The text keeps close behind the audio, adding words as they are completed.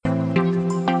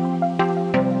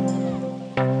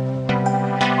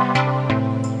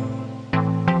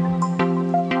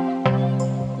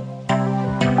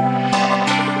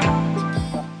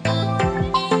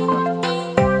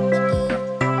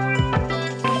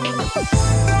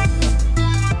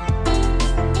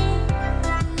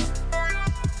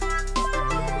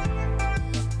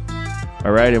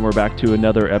right, and we're back to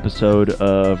another episode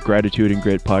of Gratitude and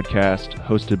Grit podcast,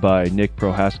 hosted by Nick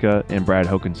Prohaska and Brad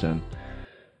Hokinson.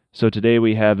 So today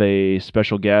we have a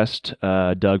special guest,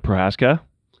 Doug Prohaska.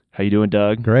 How you doing,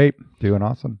 Doug? Great, doing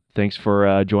awesome. Thanks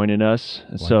for joining us.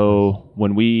 Likewise. So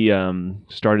when we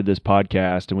started this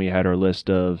podcast and we had our list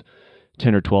of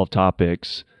 10 or 12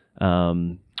 topics,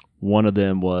 one of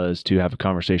them was to have a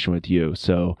conversation with you.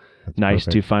 So That's nice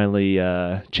perfect. to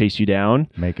finally chase you down.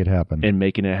 Make it happen. And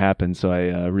making it happen. So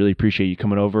I really appreciate you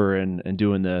coming over and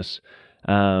doing this.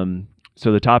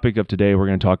 So the topic of today we're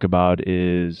going to talk about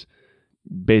is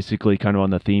basically kind of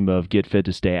on the theme of get fit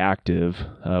to stay active,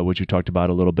 which we talked about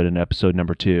a little bit in episode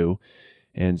number 2.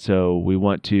 And so we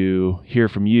want to hear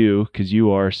from you because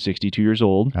you are 62 years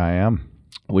old. I am.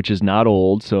 Which is not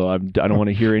old, so I don't want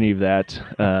to hear any of that.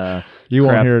 You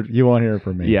crap. won't hear it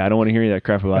from me. Yeah, I don't want to hear any of that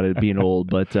crap about it being old,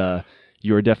 but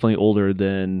you are definitely older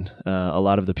than a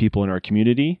lot of the people in our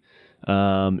community,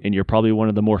 and you're probably one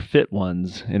of the more fit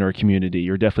ones in our community.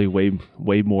 You're definitely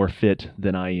way more fit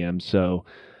than I am. So,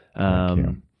 Thank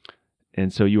you.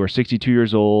 and so you are 62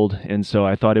 years old, and so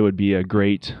I thought it would be a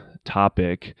great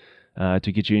topic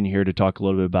to get you in here to talk a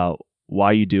little bit about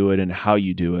why you do it and how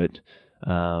you do it.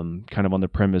 Kind of on the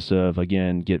premise of,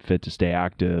 again, get fit to stay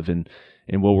active. And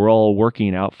what we're all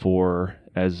working out for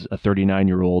as a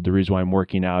 39-year-old, the reason why I'm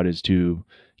working out is to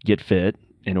get fit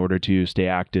in order to stay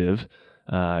active.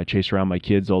 I chase around my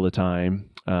kids all the time.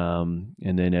 And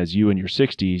then as you in your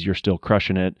 60s, you're still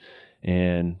crushing it.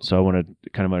 And so I want to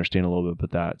kind of understand a little bit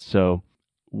about that. So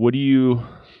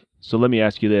so let me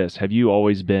ask you this. Have you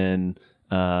always been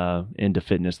into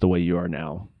fitness the way you are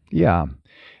now? Yeah.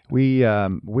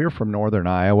 We're from northern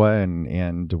Iowa,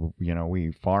 and you know,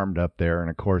 we farmed up there, and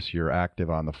of course you're active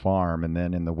on the farm. And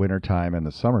then in the wintertime and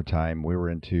the summertime, we were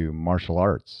into martial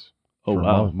arts. Oh, For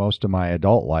wow. most of my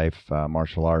adult life,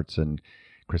 martial arts, and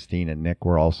Christine and Nick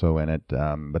were also in it.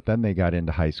 But then they got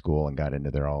into high school and got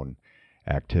into their own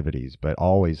activities, but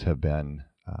always have been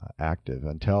active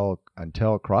until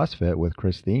CrossFit with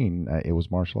Christine. It was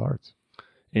martial arts.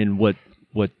 And what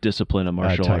discipline of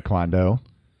martial art? Taekwondo.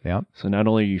 Yeah. So not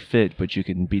only are you fit, but you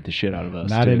can beat the shit out of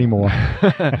us. Not too. anymore.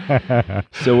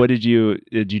 So what did you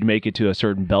make it to a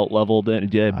certain belt level then?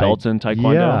 Did you have belts in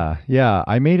Taekwondo? Yeah.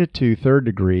 I made it to 3rd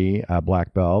degree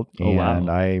black belt, Oh, wow. and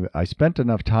I spent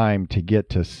enough time to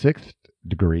get to 6th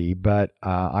degree, but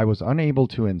I was unable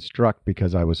to instruct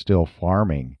because I was still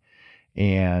farming.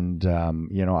 And,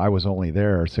 I was only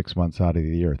there 6 months out of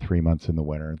the year, 3 months in the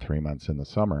winter and 3 months in the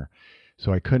summer.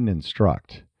 So I couldn't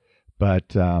instruct.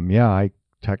 But, I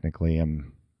technically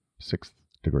am 6th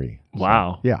degree.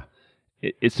 Wow. So, yeah.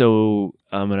 So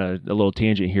I'm gonna a little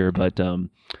tangent here, but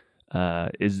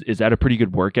is that a pretty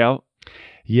good workout?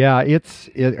 Yeah,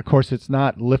 of course it's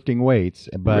not lifting weights,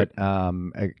 but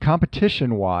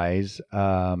competition wise,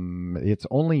 it's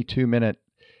only 2-minute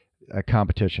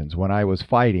competitions. When I was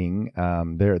fighting,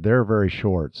 they're very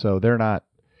short, so they're not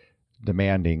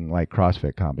demanding like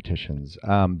CrossFit competitions.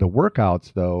 The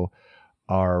workouts though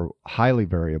are highly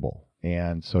variable,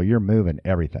 and so you're moving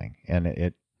everything,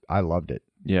 and I loved it.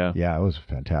 Yeah. Yeah, it was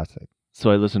fantastic. So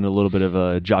I listened to a little bit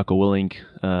of Jocko Willink,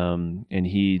 and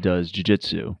he does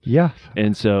jiu-jitsu. Yeah.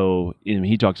 And so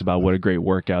he talks about what a great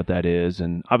workout that is.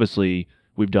 And obviously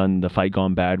we've done the Fight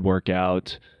Gone Bad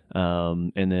workout.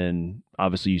 And then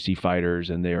obviously you see fighters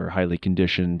and they are highly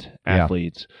conditioned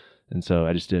athletes. And so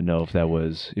I just didn't know if that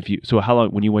was, so how long,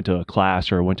 when you went to a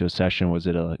class or went to a session, was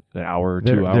it an hour or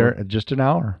 2 hours? They're just an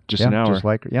hour. Just an hour. Just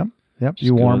like, Yep. Just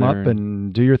You warm go up there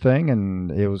and do your thing,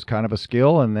 and it was kind of a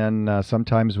skill. And then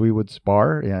sometimes we would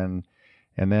spar, and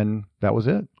then that was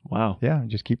it. Wow. Yeah,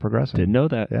 just keep progressing. Didn't know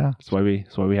that. Yeah, That's why we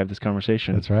have this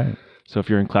conversation. that's right. So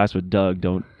if you're in class with Doug,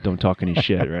 don't talk any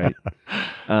shit, right?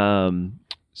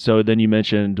 So then you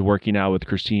mentioned working out with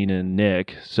Christine and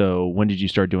Nick. So when did you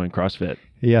start doing CrossFit?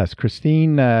 Yes,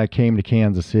 Christine came to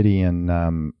Kansas City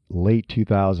in late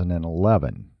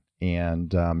 2011.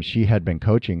 And she had been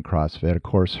coaching CrossFit. Of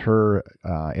course, her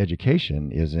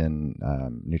education is in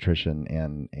nutrition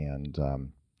and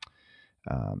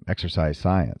exercise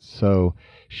science. So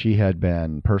she had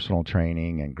been personal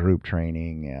training and group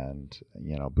training and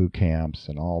boot camps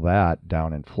and all that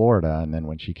down in Florida. And then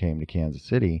when she came to Kansas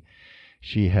City,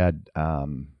 she had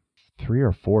 3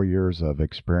 or 4 years of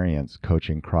experience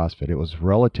coaching CrossFit. It was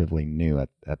relatively new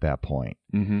at that point.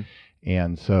 Mm-hmm.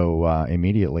 And so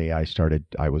immediately I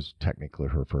was technically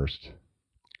her first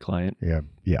client.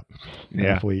 Yeah.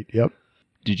 Athlete. Yep.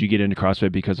 Did you get into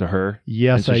CrossFit because of her?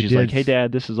 Yes, and so I she's did. like, "Hey,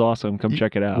 Dad, this is awesome. Come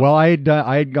check it out." Well, I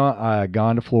had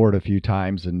gone to Florida a few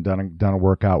times and done a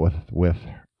workout with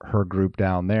her group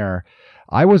down there.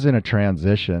 I was in a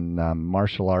transition.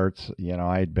 Martial arts,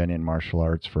 I had been in martial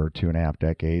arts for 2.5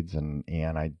 decades, and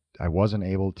I wasn't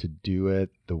able to do it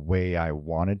the way I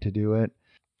wanted to do it.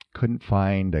 Couldn't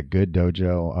find a good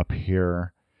dojo up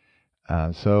here.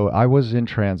 So I was in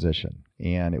transition,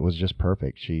 and it was just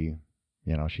perfect. She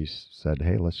said,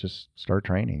 "Hey, let's just start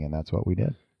training," and that's what we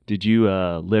did. Did you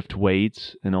lift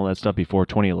weights and all that stuff before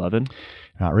 2011?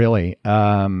 Not really.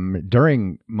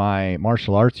 During my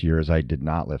martial arts years, I did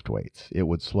not lift weights. It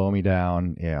would slow me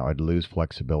down. I'd lose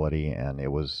flexibility, and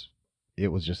it was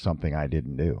just something I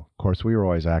didn't do. Of course, we were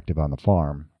always active on the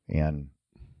farm, and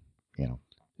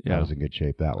I was in good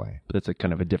shape that way. But that's a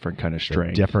kind of a different kind of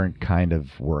strength. Different kind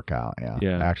of workout.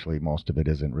 Yeah. Actually, most of it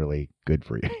isn't really good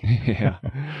for you.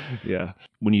 Yeah.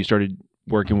 When you started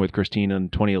working with Christine in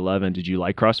 2011, did you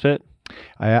like CrossFit?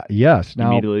 Yes.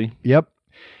 Now, immediately? Yep.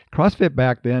 CrossFit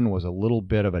back then was a little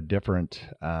bit of a different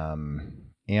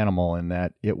animal in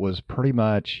that it was pretty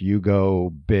much you go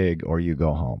big or you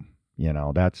go home.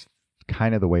 That's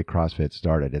kind of the way CrossFit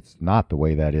started. It's not the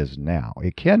way that is now.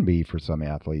 It can be for some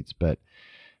athletes, but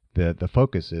the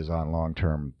focus is on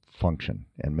long-term function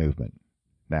and movement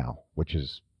now, which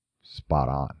is spot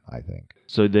on, I think.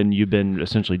 So then you've been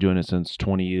essentially doing it since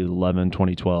 2011,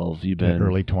 2012. You've been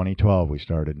early 2012 we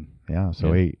started. Yeah,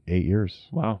 so 8 years.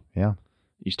 Wow. Yeah.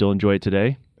 You still enjoy it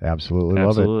today? Absolutely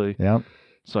love it. Yeah.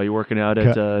 Saw you working out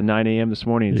at 9 a.m. this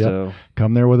morning. Yep. So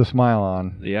come there with a smile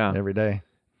on. Yeah. Every day.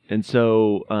 And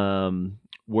so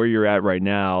where you're at right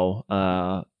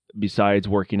now, besides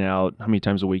working out, how many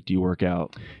times a week do you work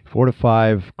out? 4 to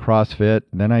 5 CrossFit.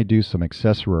 Then I do some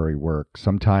accessory work,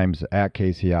 sometimes at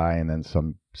KCI and then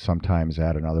sometimes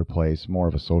at another place, more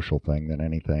of a social thing than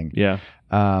anything. Yeah.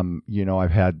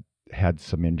 I've had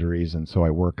some injuries, and so I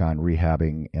work on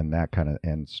rehabbing and that kind of,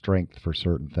 and strength for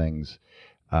certain things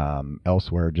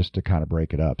elsewhere, just to kind of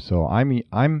break it up. So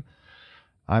I'm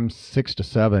 6 to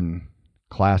 7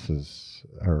 classes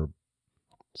or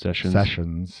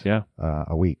sessions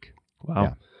a week. Wow.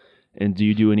 Yeah. And do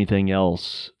you do anything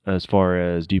else as far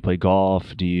as, do you play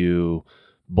golf? Do you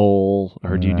bowl?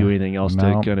 Or do you do anything else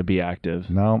to kind of be active?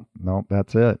 No,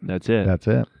 that's it. That's it. That's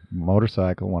it.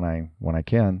 Motorcycle when I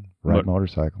can. Ride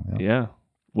motorcycle. Yeah.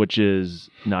 Which is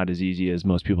not as easy as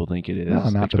most people think it is. No,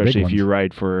 not especially the big if you ones.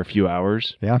 ride for a few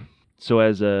hours. Yeah. So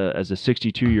as a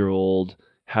 62-year-old,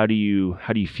 how do you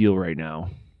feel right now?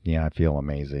 Yeah, I feel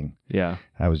amazing. Yeah.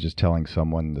 I was just telling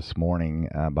someone this morning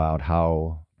about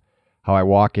how I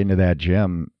walk into that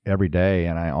gym every day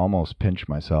and I almost pinch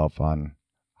myself on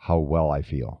how well I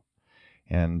feel.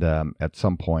 And at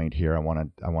some point here, I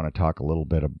want to talk a little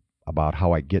bit about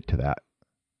how I get to that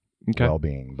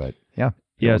well-being. But yeah,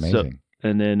 amazing. So,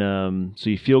 and then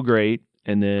so you feel great,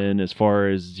 and then as far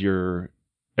as your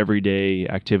everyday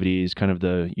activities, kind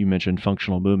of you mentioned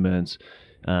functional movements.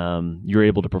 You're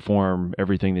able to perform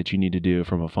everything that you need to do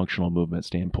from a functional movement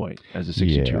standpoint as a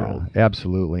 62-year-old. Yeah,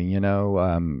 absolutely.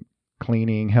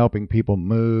 Cleaning, helping people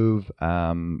move.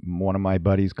 One of my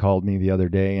buddies called me the other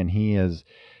day, and he is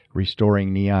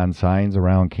restoring neon signs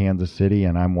around Kansas City,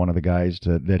 and I'm one of the guys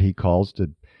that he calls to.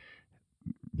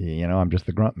 I'm just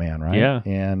the grunt man, right? Yeah.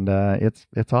 And it's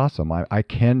awesome. I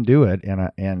can do it,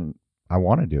 and I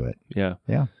want to do it. Yeah.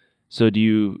 Yeah. So do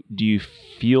you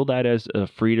feel that as a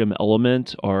freedom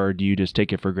element, or do you just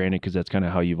take it for granted because that's kind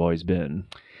of how you've always been?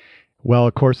 Well,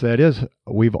 of course,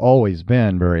 we've always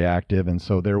been very active, and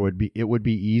so it would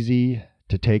be easy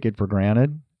to take it for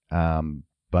granted.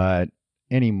 But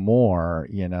anymore,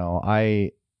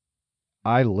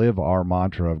 I live our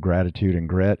mantra of gratitude and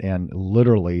grit, and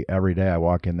literally every day I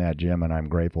walk in that gym and I'm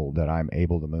grateful that I'm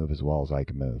able to move as well as I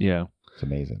can move. Yeah. It's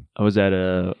amazing. I was at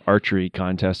a archery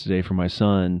contest today for my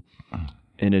son,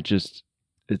 and it's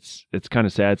kind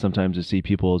of sad sometimes to see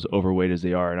people as overweight as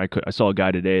they are. And I saw a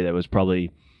guy today that was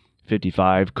probably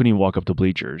 55, couldn't even walk up to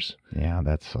bleachers. Yeah,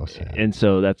 that's so sad. And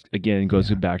so that's, again,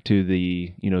 goes back to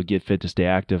the, get fit to stay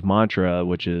active mantra,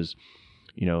 which is,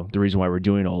 the reason why we're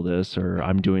doing all this, or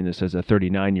I'm doing this as a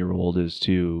 39-year-old, is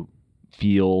to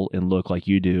feel and look like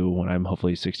you do when I'm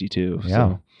hopefully 62.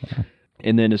 Yeah. So.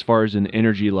 And then as far as an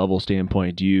energy level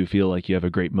standpoint, do you feel like you have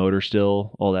a great motor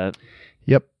still, all that?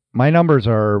 Yep. My numbers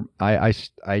are, I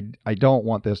don't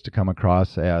want this to come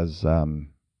across as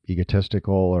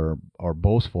egotistical or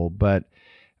boastful, but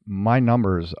my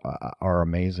numbers are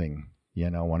amazing.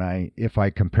 If I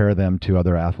compare them to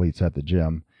other athletes at the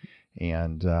gym,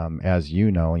 and as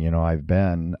I've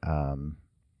been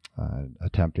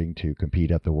attempting to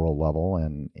compete at the world level,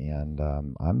 and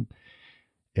I'm.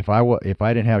 If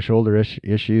I didn't have shoulder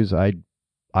issues,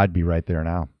 I'd be right there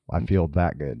now. I feel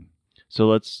that good. So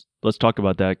let's talk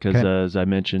about that, because as I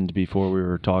mentioned before we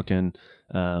were talking,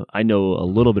 I know a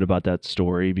little bit about that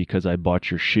story because I bought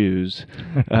your shoes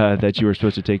that you were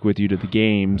supposed to take with you to the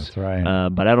games. That's right.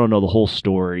 But I don't know the whole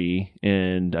story.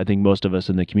 And I think most of us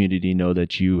in the community know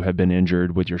that you have been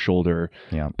injured with your shoulder.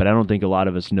 Yeah. But I don't think a lot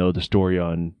of us know the story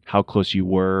on how close you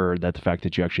were, or that the fact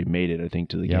that you actually made it, I think,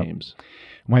 to the games.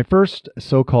 My first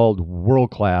so-called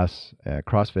world-class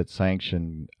CrossFit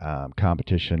sanctioned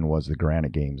competition was the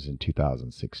Granite Games in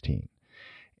 2016.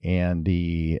 And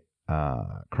the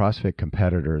CrossFit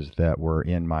competitors that were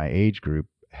in my age group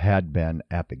had been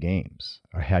at the games,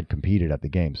 or had competed at the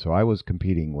games. So I was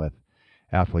competing with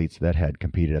athletes that had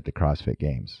competed at the CrossFit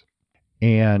Games.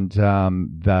 And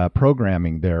the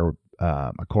programming there,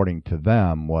 according to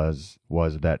them, was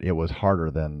that it was harder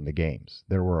than the games.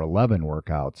 There were 11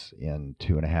 workouts in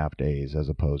 2.5 days as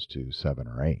opposed to 7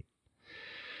 or 8.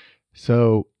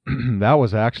 So that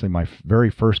was actually my very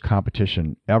first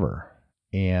competition ever.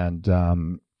 And,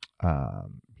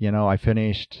 I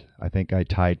finished, I think I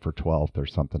tied for 12th or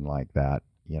something like that,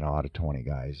 out of 20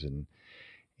 guys. And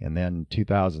then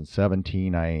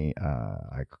 2017, I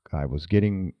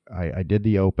did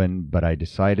the Open, but I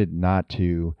decided not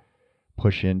to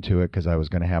push into it because I was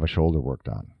going to have a shoulder work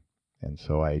done. And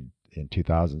so in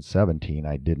 2017,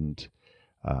 I didn't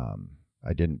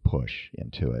push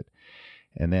into it.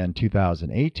 And then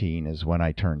 2018 is when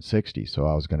I turned 60. So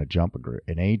I was going to jump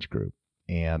an age group.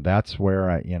 And that's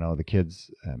where the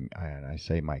kids, and I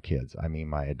say my kids, I mean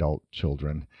my adult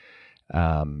children,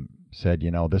 said,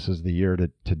 this is the year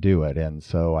to do it. And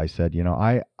so I said,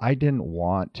 I didn't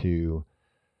want to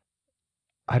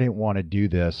do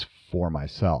this for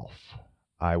myself.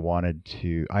 I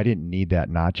didn't need that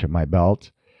notch at my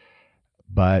belt,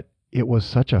 but it was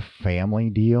such a family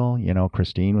deal.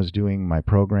 Christine was doing my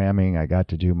programming. I got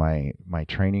to do my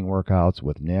training workouts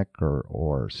with Nick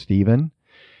or Steven.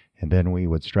 And then we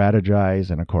would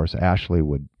strategize. And of course, Ashley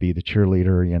would be the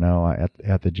cheerleader,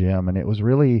 at the gym. And it was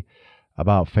really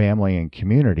about family and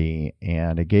community.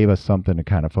 And it gave us something to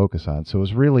kind of focus on. So it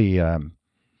was really,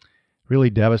 really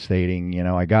devastating.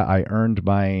 I earned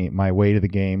my way to the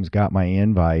games, got my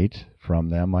invite from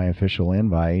them, my official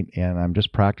invite. And I'm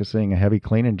just practicing a heavy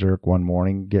clean and jerk one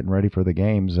morning, getting ready for the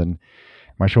games. And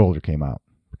my shoulder came out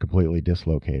completely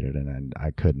dislocated. And I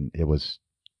couldn't, it was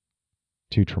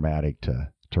too traumatic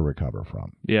to recover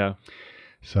from. Yeah.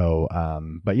 So,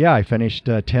 but yeah, I finished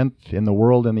 10th in the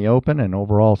world in the Open and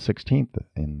overall 16th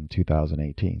in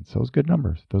 2018. So it was good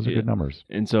numbers. Those are good numbers.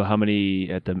 And so how many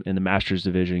in the Masters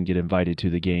division get invited to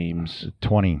the games?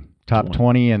 20. Top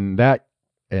 20. And that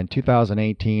in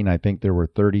 2018, I think there were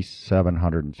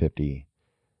 3,750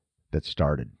 that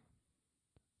started.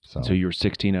 So you were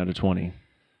 16 out of 20.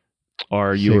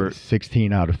 Or you were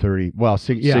 16 out of 30. Well,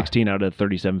 16 out of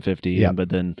 3,750. Yeah. But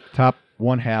then top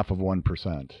 1/2 of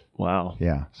 1%. Wow.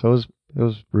 Yeah. So it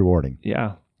was rewarding.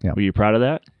 Yeah. Yeah. Were you proud of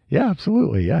that? Yeah,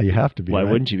 absolutely. Yeah, you have to be. Why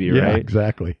right? wouldn't you be, yeah, right?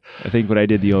 Exactly. I think when I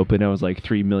did the Open, I was like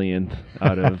 3 millionth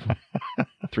out of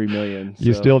 3 million. So.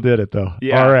 You still did it though.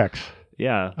 Yeah. RX.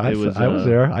 Yeah. I was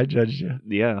there. I judged you.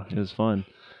 Yeah, it was fun.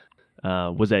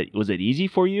 Was it easy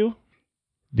for you?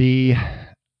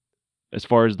 As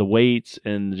far as the weights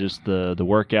and just the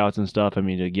workouts and stuff, I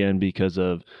mean, again, because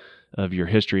of your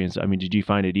history and stuff, I mean, did you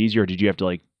find it easier, or did you have to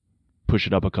like push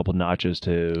it up a couple notches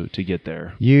to get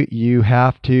there? You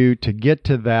have to get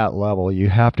to that level. You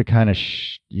have to kind of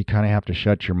have to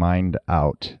shut your mind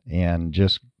out and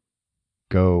just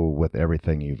go with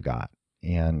everything you've got.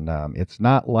 And it's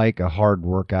not like a hard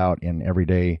workout in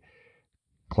everyday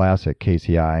class at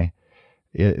KCI.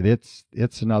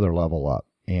 It's another level up.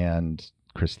 And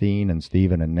Christine and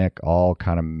Steven and Nick all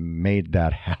kind of made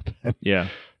that happen. Yeah.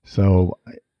 So,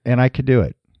 and I could do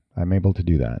it. I'm able to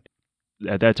do that.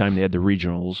 At that time, they had the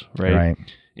regionals, right? Right.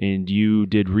 And you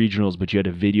did regionals, but you had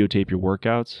to videotape your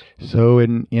workouts? So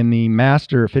in the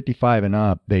Master 55 and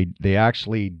up, they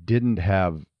actually didn't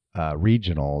have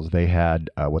regionals. They had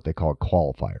what they call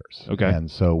qualifiers. Okay.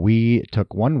 And so we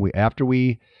took 1 week after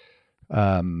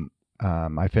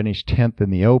I finished 10th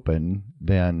in the Open.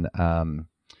 Then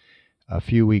a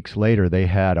few weeks later, they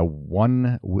had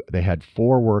 4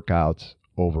 workouts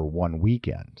over 1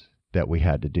 weekend that we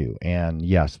had to do. And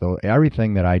yes,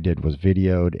 everything that I did was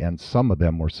videoed, and some of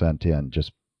them were sent in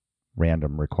just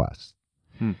random requests.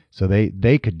 So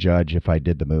they could judge if I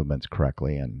did the movements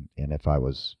correctly and if I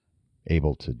was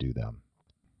able to do them.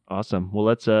 Awesome. Well,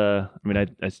 let's. I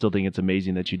still think it's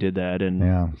amazing that you did that,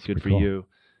 and good for cool. you.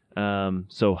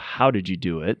 So how did you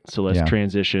do it? So let's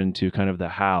transition to kind of the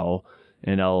how,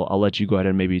 and I'll let you go ahead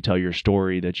and maybe tell your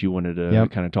story that you wanted to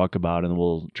kind of talk about, and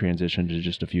we'll transition to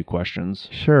just a few questions.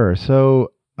 Sure.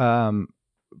 So,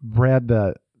 Brad,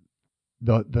 the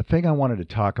thing I wanted to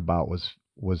talk about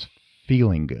was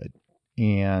feeling good.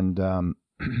 And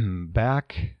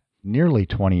back nearly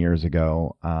 20 years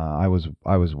ago, I was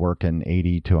working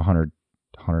 80 to 100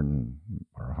 or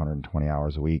 120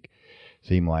 hours a week,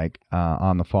 seemed like,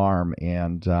 on the farm,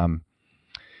 and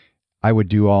I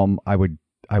would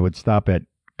stop at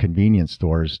convenience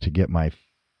stores to get my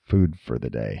food for the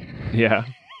day. Yeah.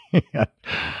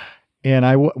 And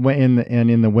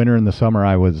in the winter and the summer,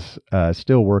 I was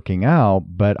still working out,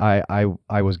 but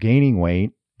I was gaining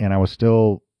weight, and I was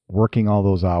still working all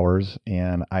those hours,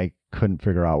 and I couldn't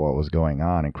figure out what was going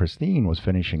on. And Christine was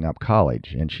finishing up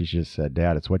college, and she just said,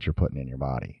 "Dad, it's what you're putting in your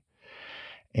body."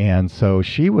 And so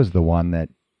she was the one that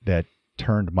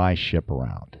turned my ship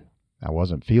around. I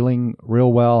wasn't feeling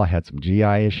real well. I had some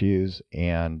GI issues,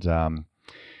 and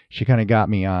she kind of got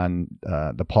me on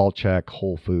the Paul Chek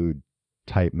whole food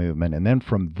type movement. And then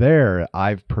from there,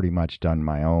 I've pretty much done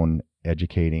my own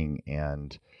educating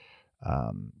and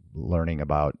learning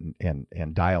about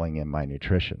and dialing in my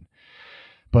nutrition.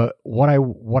 But what I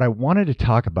wanted to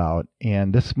talk about,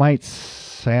 and this might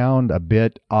sound a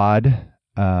bit odd,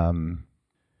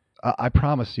 I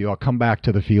promise you, I'll come back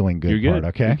to the feeling good You're part. good.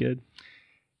 Okay. You're good.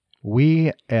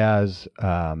 We, as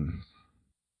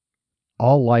all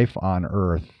life on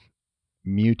Earth,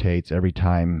 mutates every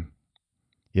time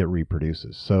it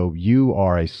reproduces. So you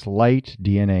are a slight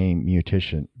DNA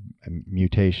mutation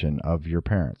of your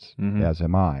parents, as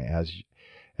am I,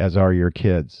 as are your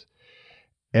kids.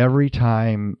 Every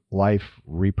time life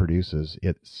reproduces,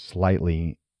 it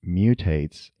slightly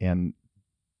mutates, and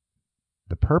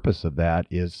the purpose of that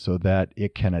is so that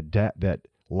it can adapt, that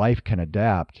life can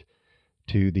adapt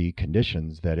to the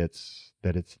conditions that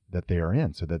they are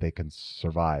in, so that they can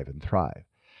survive and thrive.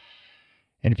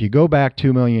 And if you go back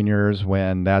 2 million years,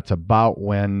 that's about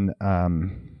when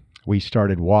we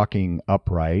started walking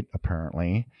upright,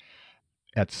 apparently,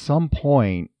 at some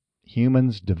point,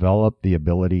 humans developed the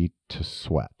ability to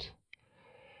sweat.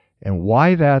 And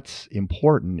why that's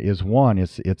important is, one,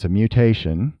 it's a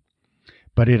mutation,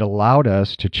 but it allowed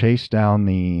us to chase down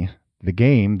the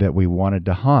game that we wanted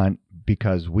to hunt,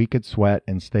 because we could sweat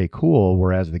and stay cool,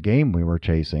 whereas the game we were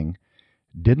chasing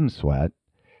didn't sweat,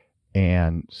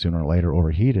 and sooner or later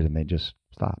overheated, and they just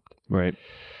stopped. Right.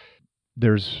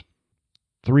 There's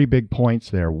 3 big points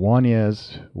there. One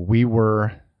is we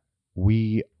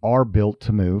are built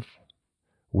to move,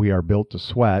 we are built to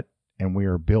sweat, and we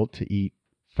are built to eat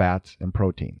fats and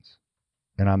proteins.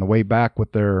 And on the way back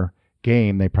with their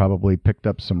game, they probably picked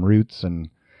up some roots and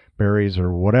berries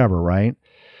or whatever, right?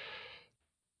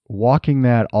 Walking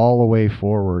that all the way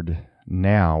forward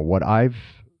now, what I've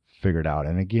figured out,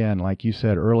 and again, like you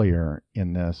said earlier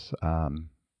in this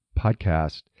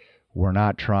podcast, we're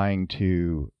not trying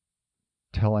to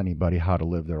tell anybody how to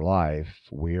live their life.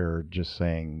 We're just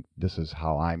saying, this is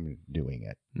how I'm doing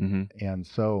it. And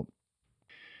so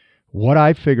what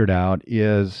I figured out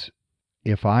is,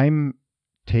 if I'm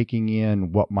taking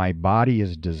in what my body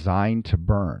is designed to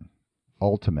burn,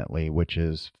 ultimately, which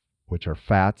are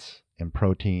fats and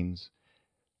proteins,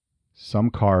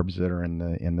 some carbs that are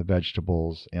in the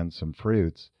vegetables, and some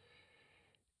fruits,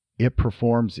 it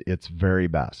performs its very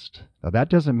best. Now, that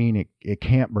doesn't mean it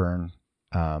can't burn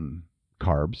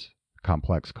carbs,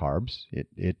 complex carbs.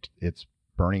 It's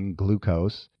burning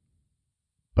glucose.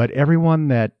 But everyone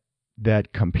that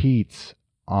competes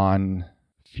on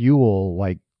fuel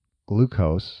like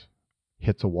glucose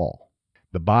hits a wall.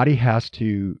 The body has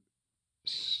to,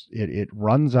 it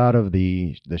runs out of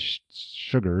the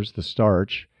sugars, the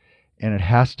starch, and it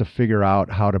has to figure out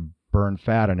how to burn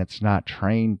fat, and it's not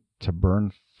trained to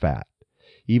burn fat.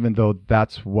 Even though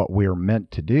that's what we're meant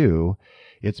to do,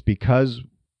 it's because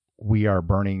we are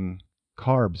burning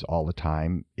carbs all the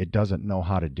time, it doesn't know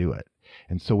how to do it.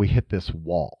 And so we hit this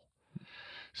wall.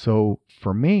 So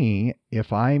for me,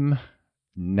 if I'm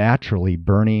naturally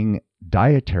burning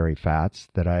dietary fats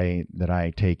that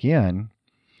I take in,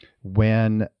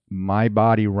 when my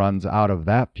body runs out of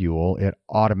that fuel, it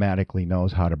automatically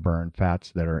knows how to burn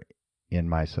fats that are in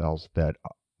my cells that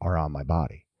are on my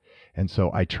body. And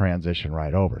so I transition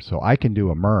right over. So I can do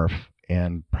a Murph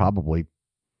and probably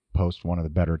post one of the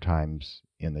better times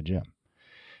in the gym,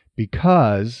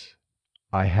 because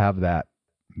I have that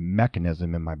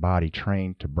mechanism in my body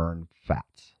trained to burn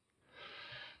fats.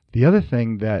 The other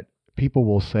thing that people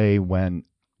will say when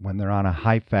they're on a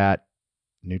high-fat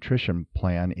nutrition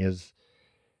plan is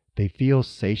they feel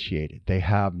satiated. They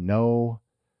have no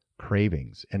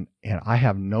cravings. And I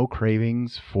have no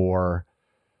cravings for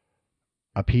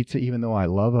a pizza, even though I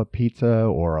love a pizza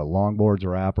or a longboards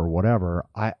wrap or whatever,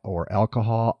 or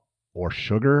alcohol or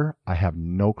sugar. I have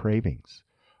no cravings.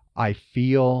 I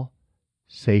feel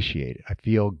satiated. I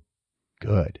feel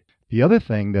good. The other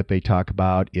thing that they talk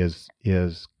about is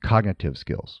cognitive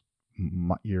skills.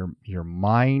 Your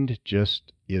mind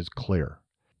just is clear.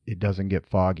 It doesn't get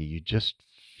foggy. You just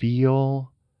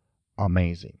feel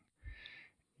amazing,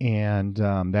 and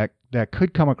that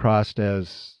could come across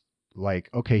as like,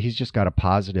 okay, he's just got a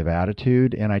positive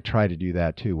attitude, and I try to do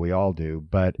that too. We all do,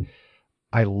 but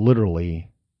I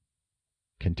literally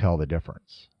can tell the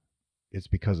difference. It's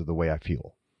because of the way I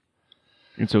feel.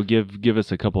 And so give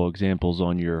us a couple examples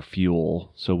on your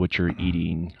fuel, so what you're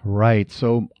eating. Right.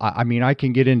 So I mean, I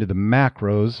can get into the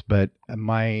macros, but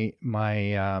my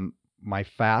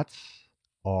fats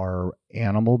are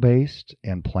animal based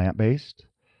and plant based.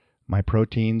 My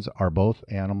proteins are both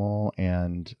animal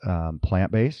and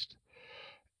plant based,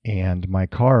 and my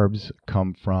carbs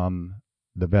come from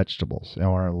the vegetables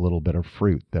or a little bit of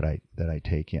fruit that I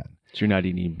take in. So you're not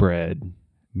eating bread.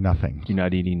 Nothing. You're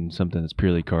not eating something that's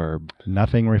purely carb.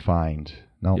 Nothing refined.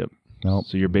 Nope. Yep. Nope.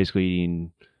 So you're basically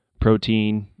eating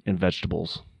protein and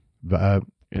vegetables. And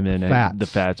then fats. The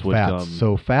fats would come.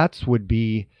 So fats would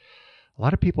be, a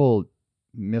lot of people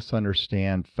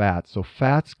misunderstand fats. So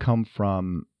fats come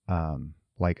from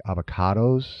like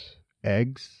avocados,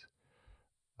 eggs,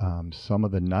 some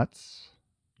of the nuts,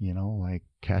 like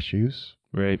cashews.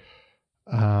 Right.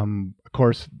 Of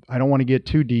course, I don't want to get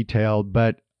too detailed,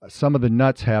 but some of the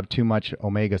nuts have too much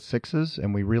omega-6s,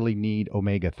 and we really need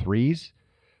omega-3s,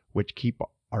 which keep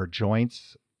our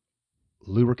joints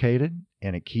lubricated,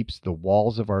 and it keeps the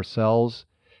walls of our cells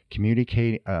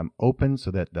open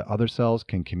so that the other cells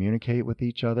can communicate with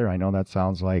each other. I know that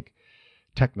sounds like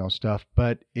techno stuff,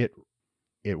 but it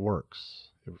works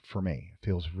for me. It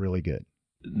feels really good.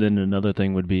 Then another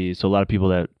thing would be, so a lot of people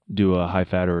that do a high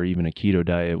fat or even a keto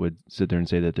diet would sit there and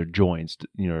say that their joints,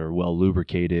 are well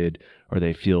lubricated, or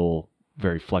they feel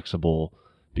very flexible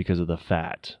because of the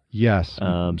fat. Yes.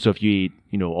 So if you eat,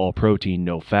 all protein,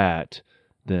 no fat,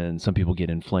 then some people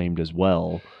get inflamed as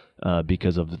well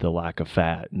because of the lack of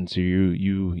fat. And so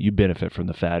you benefit from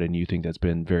the fat, and you think that's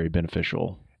been very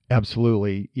beneficial.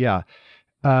 Absolutely. Yeah.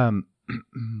 The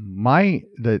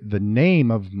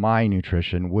name of my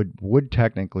nutrition would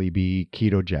technically be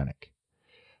ketogenic.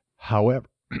 However,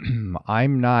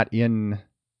 I'm not in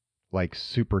like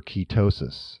super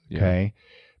ketosis, okay? Yeah.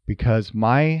 Because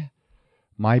my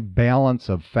balance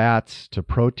of fats to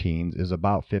proteins is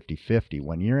about 50-50.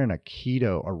 When you're in a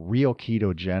real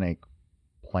ketogenic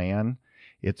plan,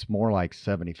 it's more like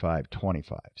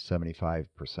 75-25,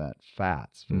 75%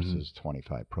 fats versus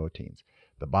 25 proteins.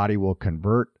 The body will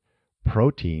convert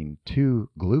protein to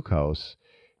glucose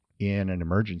in an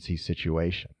emergency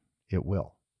situation. It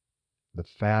will. The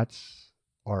fats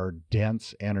are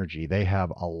dense energy. They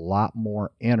have a lot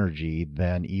more energy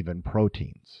than even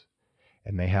proteins.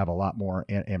 And they have a lot more,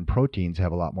 and proteins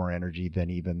have a lot more energy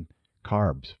than even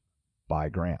carbs by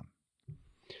gram.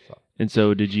 And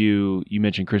so you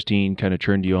mentioned Christine kind of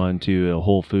turned you on to a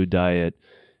whole food diet.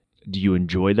 Do you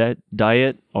enjoy that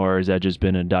diet, or has that just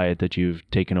been a diet that you've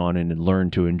taken on and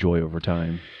learned to enjoy over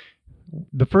time?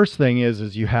 The first thing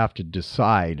is you have to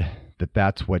decide that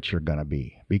that's what you're going to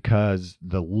be, because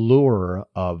the lure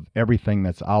of everything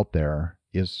that's out there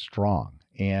is strong.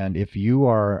 And if you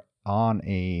are on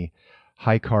a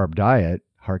high carb diet,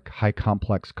 high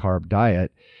complex carb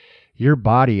diet, your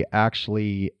body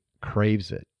actually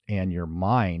craves it, and your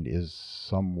mind is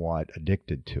somewhat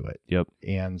addicted to it. Yep.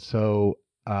 And so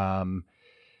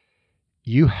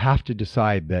you have to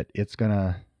decide that it's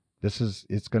gonna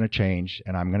change,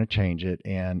 and I'm gonna change it.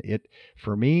 And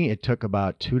for me, it took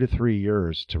about 2 to 3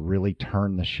 years to really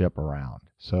turn the ship around.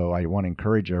 So I want to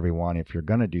encourage everyone, if you're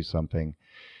gonna do something,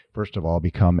 first of all,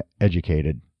 become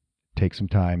educated. Take some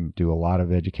time, do a lot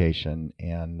of education,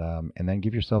 and then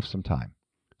give yourself some time.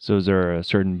 So is there a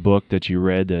certain book that you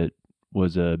read that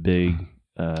was a big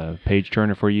page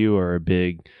turner for you, or a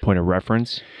big point of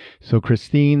reference? So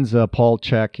Christine's Paul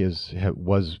Chek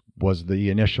was the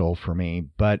initial for me,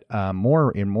 but in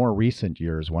more recent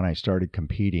years, when I started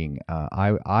competing,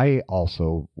 I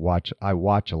also watch a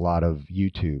lot of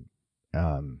YouTube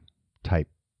type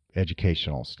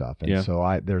educational stuff, and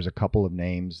so there's a couple of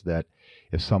names that,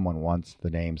 if someone wants the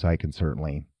names, I can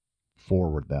certainly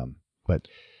forward them. But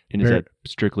and is that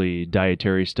strictly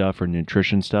dietary stuff or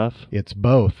nutrition stuff? It's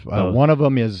both. One of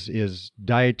them is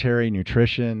dietary,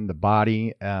 nutrition, the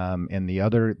body, and the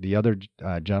other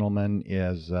gentleman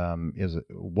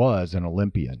was an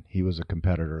Olympian. He was a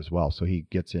competitor as well, so he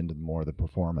gets into more of the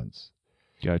performance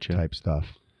type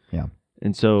stuff. Yeah.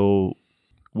 And so,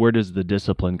 where does the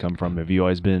discipline come from? Have you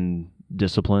always been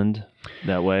disciplined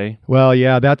that way? Well,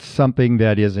 yeah, that's something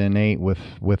that is innate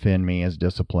within me, is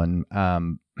discipline.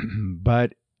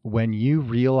 But when you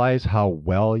realize how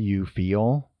well you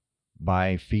feel,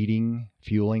 by feeding,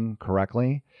 fueling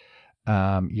correctly,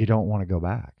 you don't want to go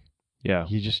back. Yeah.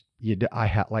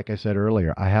 Like I said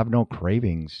earlier, I have no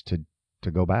cravings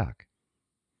to go back.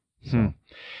 So,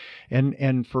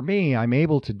 and for me, I'm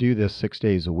able to do this 6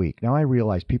 days a week. Now I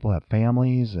realize people have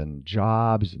families and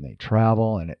jobs and they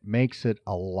travel, and it makes it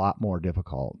a lot more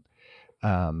difficult.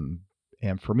 And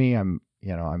for me,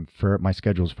 my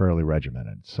schedule's fairly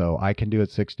regimented, so I can do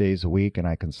it 6 days a week, and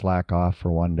I can slack off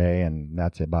for one day, and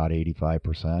that's about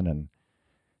 85%, and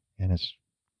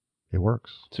it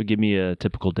works. So give me a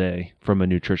typical day from a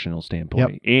nutritional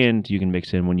standpoint, and you can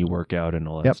mix in when you work out and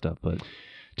all that stuff. But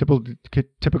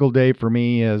typical day for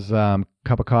me is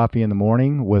cup of coffee in the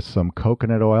morning with some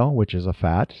coconut oil, which is a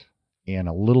fat, and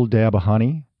a little dab of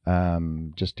honey,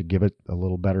 just to give it a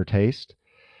little better taste.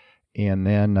 And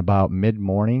then about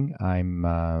mid-morning,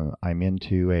 I'm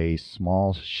into a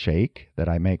small shake that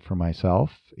I make for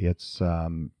myself. It's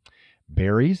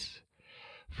berries.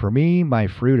 For me, my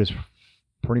fruit is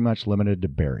pretty much limited to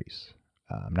berries.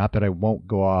 Not that I won't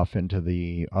go off into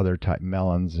the other type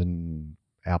melons and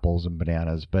apples and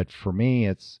bananas, but for me,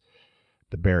 it's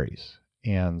the berries.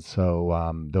 And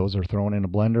so those are thrown in a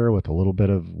blender with a little bit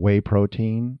of whey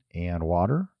protein and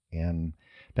water, and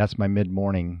that's my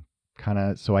mid-morning kind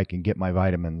of, so I can get my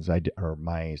vitamins or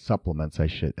my supplements.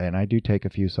 And I do take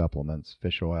a few supplements,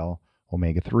 fish oil,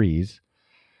 omega-3s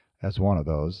as one of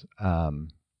those.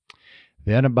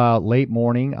 Then about late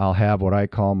morning, I'll have what I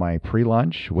call my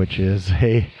pre-lunch, which is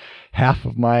a half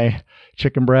of my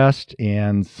chicken breast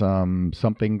and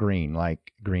something green,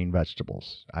 like green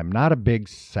vegetables. I'm not a big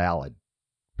salad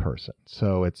person,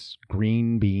 so it's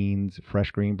green beans, fresh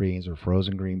green beans or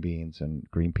frozen green beans and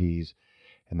green peas,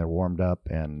 and they're warmed up,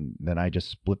 and then I just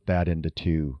split that into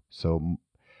two. So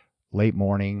late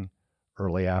morning,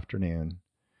 early afternoon,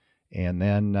 and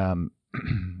then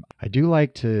I do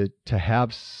like to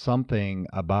have something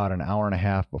about an hour and a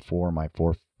half before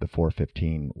the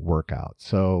 4:15 workout.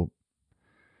 So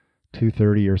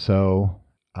 2:30 or so,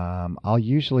 I'll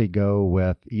usually go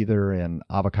with either an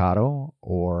avocado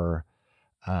or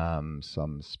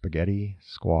some spaghetti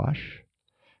squash,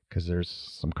 because there's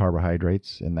some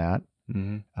carbohydrates in that.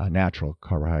 Natural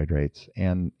carbohydrates,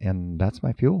 and that's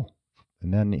my fuel.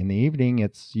 And then in the evening,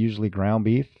 it's usually ground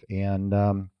beef, and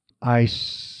I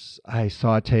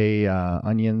saute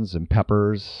onions and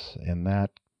peppers and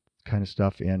that kind of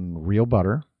stuff in real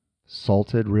butter,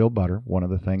 salted real butter. One of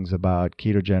the things about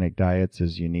ketogenic diets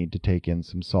is you need to take in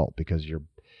some salt, because your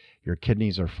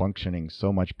kidneys are functioning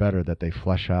so much better that they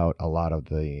flush out a lot of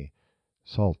the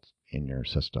salt in your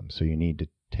system. So you need to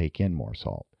take in more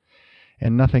salt.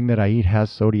 And nothing that I eat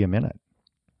has sodium in it.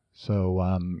 So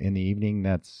in the evening,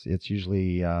 it's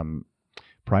usually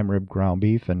prime rib ground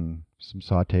beef and some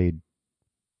sautéed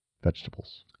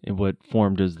vegetables. And what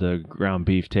form does the ground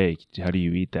beef take? How do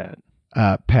you eat that?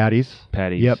 Patties.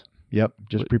 Patties. Yep.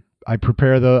 Just I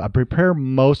prepare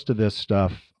most of this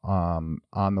stuff on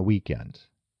the weekend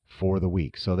for the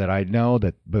week, so that I know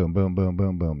that boom, boom, boom,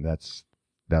 boom, boom. That's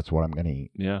what I'm going to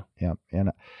eat. Yeah. Yep.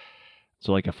 And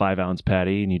so like a 5-ounce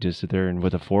patty, and you just sit there and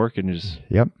with a fork and just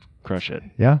crush it.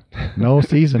 Yeah. No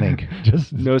seasoning.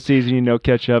 Just no seasoning, no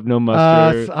ketchup, no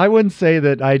mustard. I wouldn't say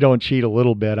that I don't cheat a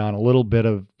little bit on a little bit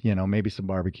of, maybe some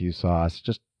barbecue sauce,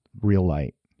 just real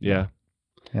light. Yeah.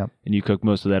 Yep. And you cook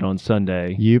most of that on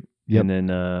Sunday. Yep. And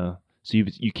then so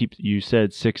you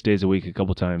said 6 days a week a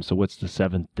couple times. So what's the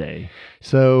 7th day?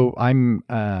 So I'm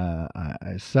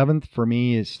 7th for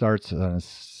me. It starts on a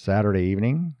Saturday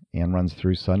evening and runs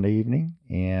through Sunday evening,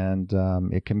 and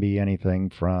it can be anything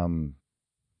from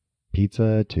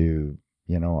pizza to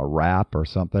a wrap or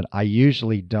something. I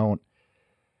usually don't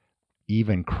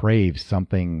even crave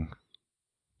something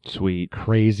sweet,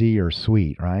 crazy or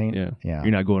sweet, right? Yeah.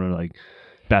 You're not going to like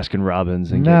Baskin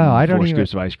Robbins and I getting don't 4 even,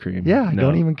 scoops of ice cream. Yeah,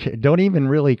 no. don't even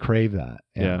really crave that.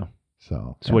 Yeah.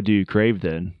 So what do you crave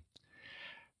then?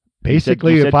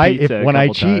 Basically, when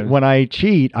I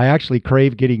cheat, I actually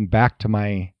crave getting back to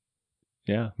my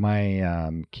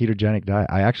ketogenic diet.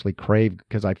 I actually crave,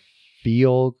 because I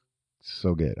feel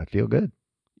so good. I feel good.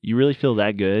 You really feel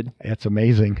that good? It's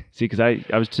amazing. See, because I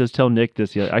was just telling Nick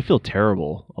this. I feel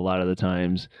terrible a lot of the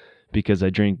times because I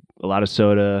drink a lot of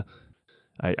soda.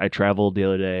 I traveled the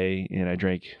other day and I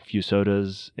drank a few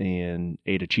sodas and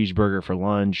ate a cheeseburger for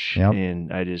lunch,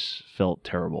 and I just felt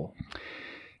terrible.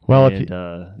 Well,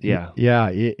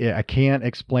 I can't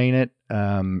explain it,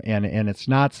 and it's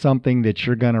not something that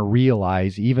you're going to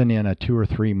realize even in a 2 or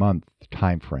 3 month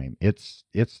time frame. It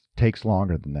takes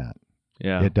longer than that.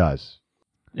 Yeah, it does.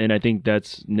 And I think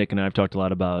that's, Nick and I have talked a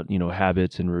lot about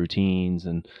habits and routines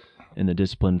and the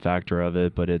discipline factor of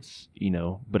it. But it's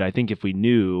but I think if we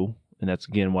knew and that's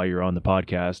again why you're on the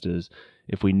podcast, is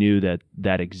if we knew that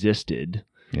that existed,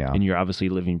 Yeah. and you're obviously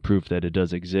living proof that it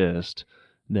does exist,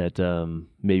 that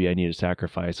maybe I need to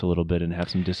sacrifice a little bit and have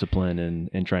some discipline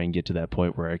and try and get to that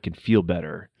point where I can feel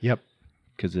better. Yep.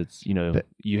 Because it's,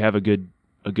 you have a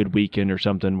good weekend or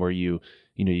something where you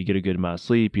get a good amount of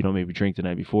sleep, you don't maybe drink the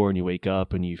night before, and you wake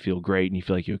up and you feel great and you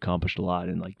feel like you accomplished a lot,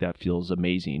 and like that feels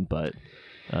amazing. But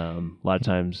a lot of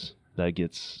times that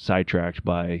gets sidetracked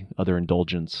by other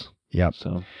indulgence. Yep.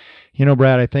 So,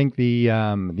 Brad, I think the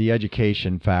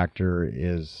education factor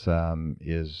is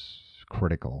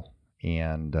critical,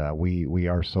 and we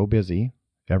are so busy.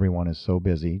 Everyone is so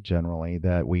busy generally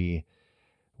that we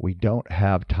don't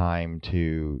have time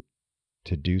to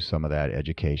do some of that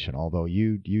education. Although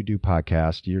you do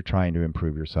podcasts, you're trying to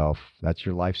improve yourself. That's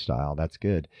your lifestyle. That's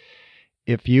good.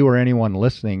 If you or anyone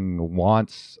listening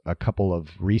wants a couple of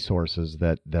resources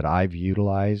that I've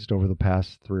utilized over the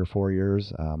past 3 or 4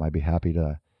 years, I'd be happy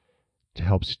to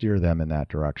help steer them in that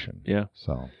direction. yeah.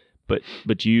 So,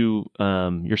 but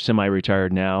you're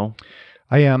semi-retired now.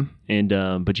 I am. And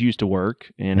but you used to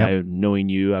work, and Yep. knowing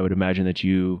you, I would imagine that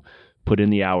you put in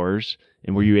the hours.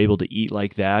 And were you able to eat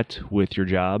like that with your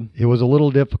job? It was a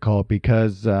little difficult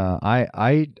because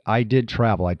I did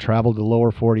travel. I traveled the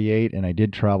lower 48, and I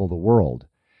did travel the world,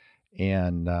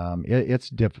 and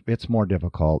it's more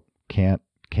difficult. Can't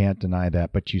deny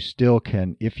that. But you still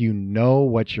can, if you know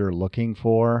what you're looking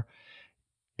for,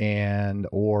 and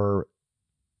or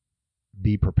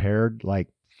be prepared. Like,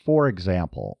 for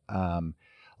example, a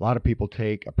lot of people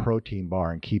take a protein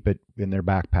bar and keep it in their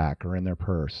backpack or in their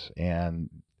purse, and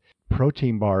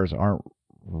protein bars aren't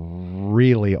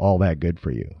really all that good for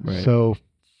you. Right. So,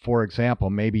 for example,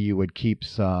 maybe you would keep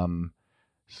some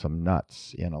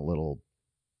nuts in a little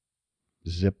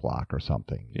Ziploc or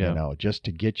something, Yeah. just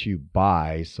to get you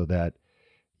by, so that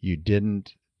you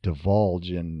didn't divulge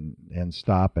and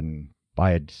stop and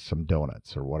buy some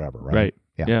donuts or whatever, right? Right.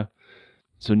 Yeah. Yeah.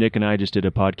 So Nick and I just did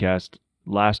a podcast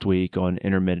last week on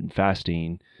intermittent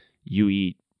fasting. You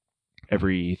eat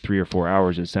every 3 or 4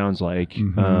 hours, it sounds like.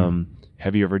 Mhm.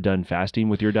 Have you ever done fasting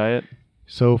with your diet?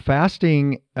 So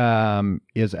fasting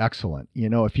is excellent.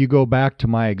 If you go back to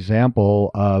my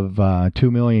example of 2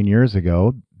 million years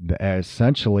ago,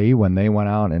 essentially when they went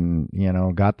out and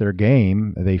got their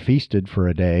game, they feasted for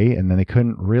a day, and then they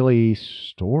couldn't really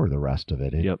store the rest of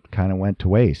it. It Yep. kind of went to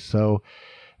waste. So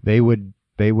they would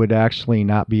actually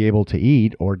not be able to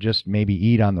eat, or just maybe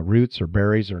eat on the roots or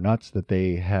berries or nuts that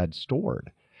they had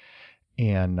stored.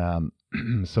 And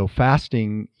so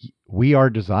fasting, we are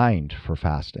designed for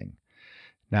fasting.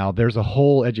 Now, there's a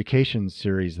whole education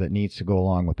series that needs to go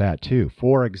along with that too.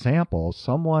 For example,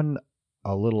 someone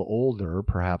a little older,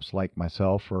 perhaps like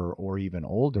myself or even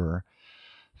older,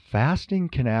 fasting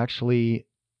can actually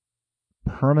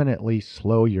permanently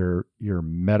slow your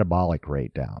metabolic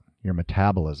rate down, your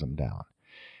metabolism down.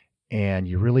 And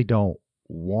you really don't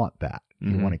want that.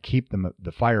 You Mhm. want to keep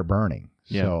the fire burning.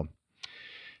 Yeah.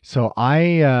 So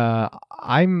I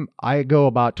go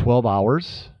about 12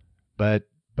 hours, but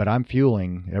I'm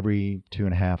fueling every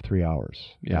 2.5, 3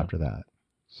 hours Yeah. after that.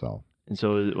 So, And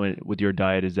so with your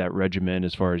diet, is that regimen,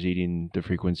 as far as eating the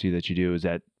frequency that you do, is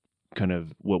that kind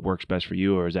of what works best for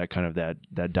you, or is that kind of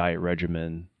that diet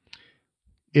regimen?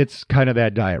 it's kind of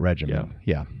that diet regimen.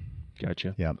 Yeah.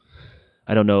 Gotcha. Yeah.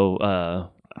 I don't know.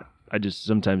 I just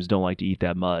sometimes don't like to eat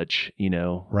that much,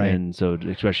 Right. And so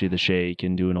especially the shake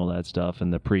and doing all that stuff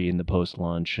and the pre and the post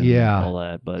lunch and Yeah. all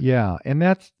that. But Yeah, and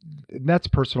that's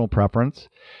personal preference.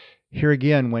 Here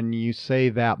again, when you say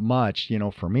that much,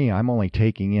 for me, I'm only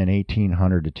taking in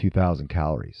 1,800 to 2,000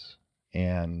 calories.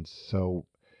 And so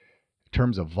in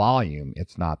terms of volume,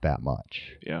 it's not that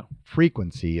much. yeah.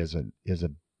 Frequency is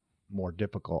a more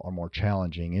difficult or more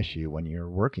challenging issue when you're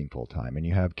working full time and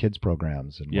you have kids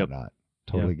programs and Yep. whatnot.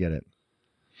 Totally get it.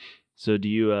 So do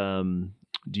you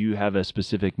have a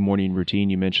specific morning routine?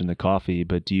 You mentioned the coffee,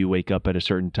 but do you wake up at a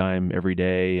certain time every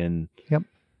day and Yep.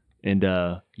 And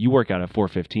you work out at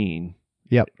 4:15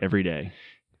 Yep. every day.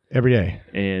 Every day.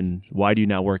 And why do you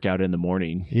not work out in the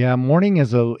morning? Yeah, morning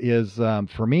is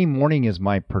for me, morning is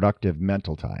my productive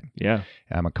mental time. Yeah.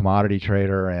 I'm a commodity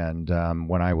trader, and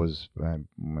when I was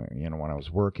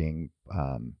working,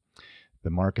 the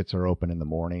markets are open in the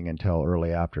morning until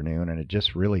early afternoon, and it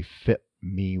just really fit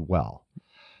me well.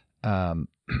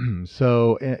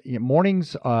 So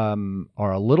mornings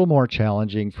are a little more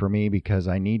challenging for me because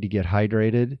I need to get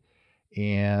hydrated,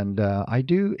 and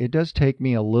it does take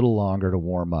me a little longer to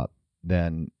warm up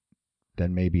than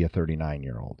maybe a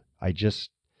 39-year-old.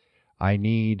 I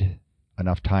need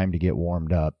enough time to get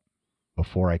warmed up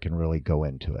before I can really go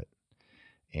into it.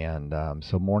 And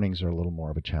so mornings are a little more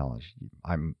of a challenge.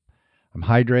 I'm I'm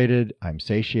hydrated, I'm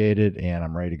satiated, and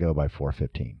I'm ready to go by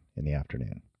 4:15 in the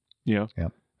afternoon. Yeah.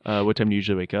 Yep. What time do you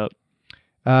usually wake up?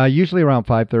 Usually around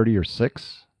 5:30 or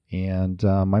 6. And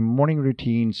my morning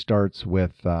routine starts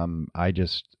with I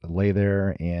just lay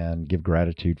there and give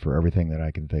gratitude for everything that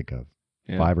I can think of.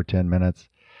 Yeah. 5 or 10 minutes.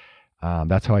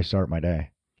 That's how I start my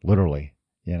day. Literally,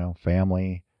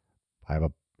 family. I have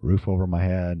a roof over my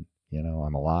head.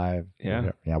 I'm alive. Yeah.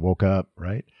 Whatever. I woke up,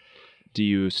 right? Do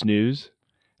you snooze?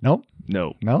 Nope.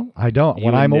 No. No, I don't. You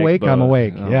when and I'm Nick awake, I'm both.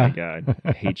 awake. Oh yeah. my God.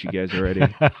 I hate you guys already.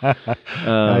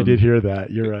 I did hear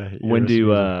that. You're right.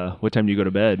 What time do you go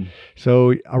to bed?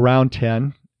 So around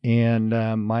 10, and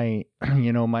my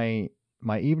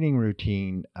my evening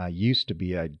routine used to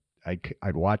be I'd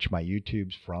watch my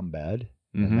YouTubes from bed,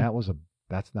 Mhm. and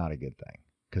that's not a good thing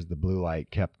because the blue light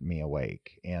kept me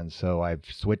awake, and so I've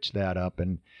switched that up,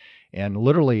 and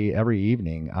literally every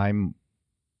evening I'm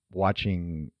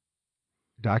watching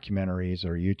documentaries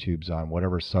or YouTubes on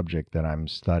whatever subject that I'm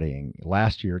studying.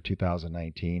 Last year,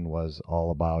 2019, was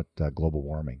all about global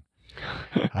warming.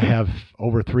 I have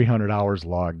over 300 hours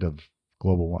logged of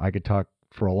global warming. I could talk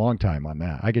for a long time on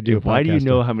that. I could do a podcast. Why do you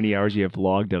know how many hours you have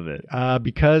logged of it?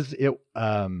 Because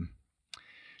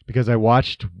I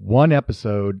watched one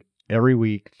episode every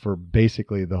week for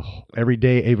basically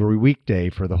every weekday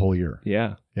for the whole year.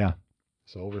 Yeah. Yeah.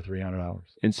 So over 300 hours.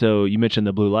 And so you mentioned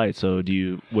the blue light. So what do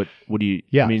you?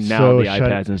 Yeah. I mean, now so the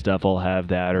iPads and stuff all have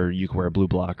that, or you can wear blue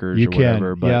blockers you or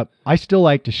whatever. Can. But yeah. I still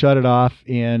like to shut it off,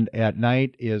 and at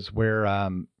night is where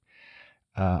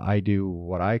I do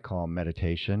what I call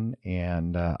meditation,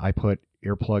 and I put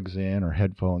earplugs in or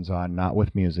headphones on, not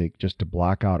with music, just to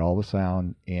block out all the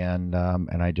sound, and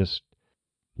I just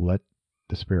let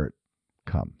the spirit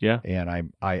come. Yeah. And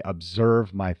I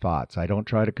observe my thoughts. I don't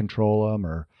try to control them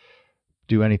or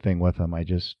do anything with them. I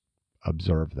just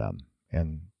observe them,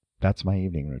 and that's my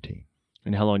evening routine.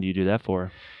 And how long do you do that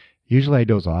for? Usually I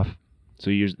doze off.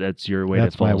 So that's your way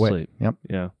That's to fall my way. asleep. Yep.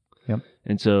 Yeah. Yep.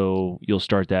 And so you'll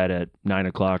start that at 9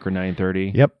 o'clock or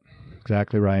 9:30. Yep.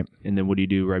 Exactly right. And then what do you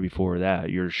do right before that?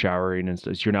 You're showering and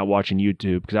stuff. So you're not watching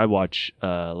YouTube, because I watch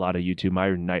a lot of YouTube. My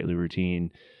nightly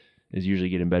routine is usually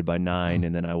get in bed by 9,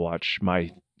 and then I watch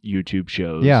my YouTube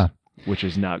shows. Yeah. Which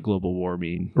is not global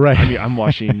warming. Right. I mean, I'm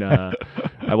watching.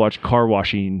 I watch car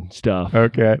washing stuff.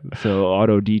 Okay. So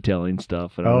auto detailing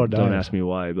stuff. And Oh, don't nice. ask me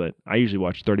why, but I usually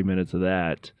watch 30 minutes of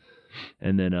that,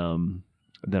 and then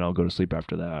I'll go to sleep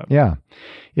after that. Yeah.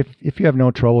 If you have no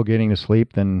trouble getting to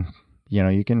sleep, then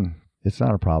you can. It's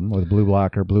not a problem with blue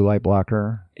light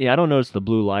blocker. Yeah, I don't notice the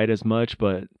blue light as much,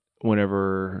 but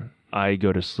whenever I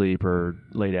go to sleep or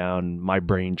lay down, my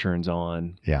brain turns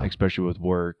on. Yeah. Especially with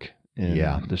work and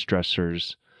the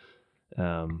stressors.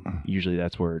 Usually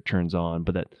that's where it turns on.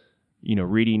 But that,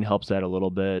 reading helps that a little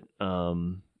bit.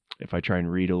 If I try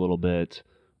and read a little bit,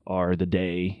 or the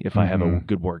day, if I have a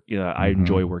good work, I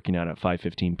enjoy working out at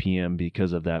 5:15 p.m.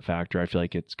 because of that factor. I feel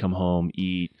like it's come home,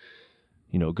 eat,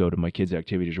 go to my kids'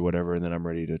 activities or whatever, and then I'm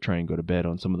ready to try and go to bed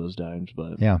on some of those times.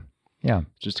 But Yeah.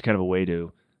 just kind of a way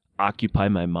to occupy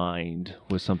my mind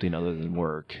with something other than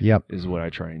work. Yep. Is what I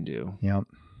try and do. Yep.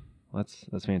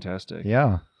 That's fantastic.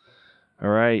 Yeah. All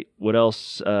right. What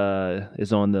else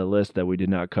is on the list that we did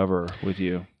not cover with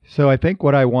you? So I think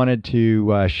what I wanted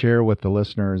to share with the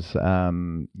listeners,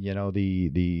 the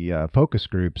focus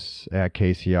groups at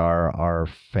KCR are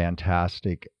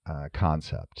fantastic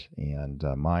concept, and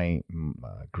my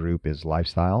group is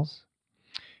Lifestyles,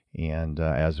 and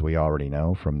as we already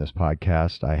know from this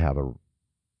podcast, I have a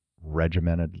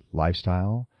regimented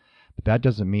lifestyle, but that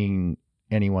doesn't mean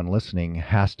anyone listening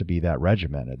has to be that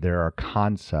regimented. There are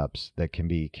concepts that can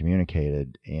be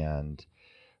communicated and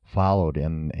followed,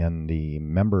 and the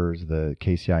members, the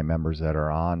KCI members that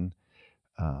are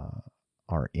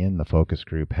in the focus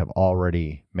group have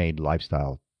already made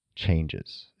lifestyle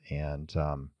changes, and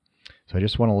so I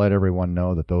just want to let everyone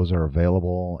know that those are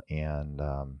available, and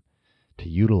to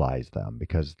utilize them,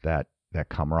 because that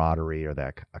camaraderie or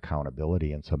that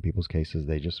accountability, in some people's cases,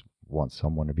 they just want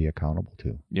someone to be accountable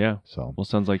to. Yeah. So Well,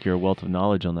 sounds like you're a wealth of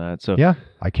knowledge on that. So yeah,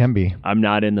 I can be. I'm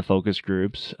not in the focus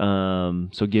groups.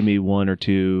 So give me 1 or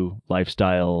 2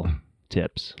 lifestyle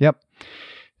tips. Yep.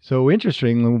 So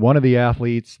interestingly, one of the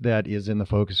athletes that is in the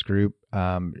focus group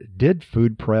did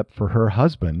food prep for her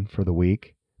husband for the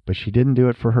week, but she didn't do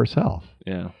it for herself.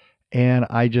 Yeah. And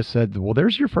I just said, well,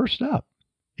 there's your first step.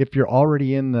 If you're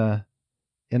already in the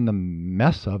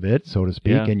mess of it, so to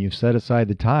speak, and you've set aside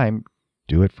the time,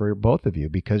 do it for both of you,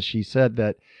 because she said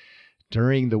that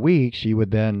during the week she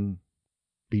would then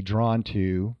be drawn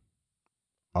to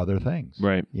other things.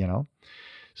 Right.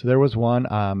 So there was one.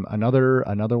 Another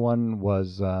one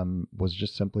was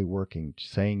just simply working,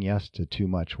 saying yes to too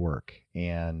much work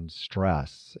and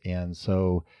stress. And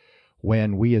so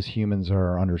when we as humans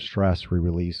are under stress, we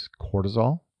release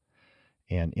cortisol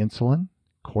and insulin.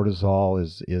 Cortisol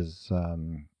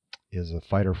is a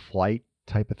fight or flight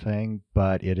type of thing,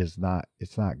 but it's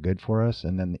not good for us.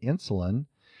 And then the insulin,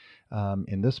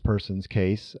 in this person's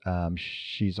case,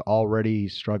 she's already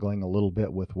struggling a little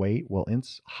bit with weight. Well,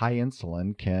 high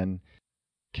insulin can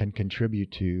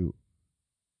contribute to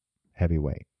heavy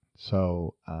weight.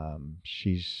 So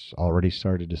she's already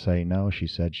started to say no. She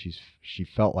said she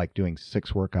felt like doing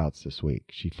 6 workouts this week.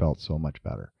 She felt so much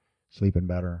better, sleeping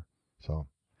better. So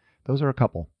those are a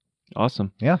couple.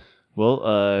 Awesome. Yeah. Well,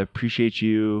 appreciate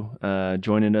you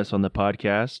joining us on the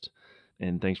podcast,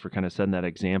 and thanks for kind of setting that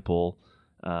example.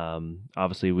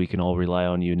 Obviously, we can all rely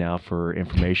on you now for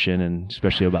information, and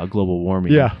especially about global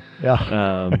warming. Yeah.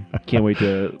 Can't wait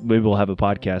to maybe we'll have a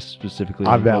podcast specifically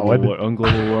on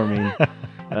global warming.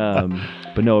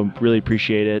 But no, really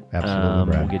appreciate it.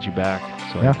 Absolutely, Brad. We'll get you back.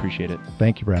 So Yeah. I appreciate it.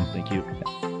 Thank you, Brad. Thank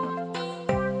you.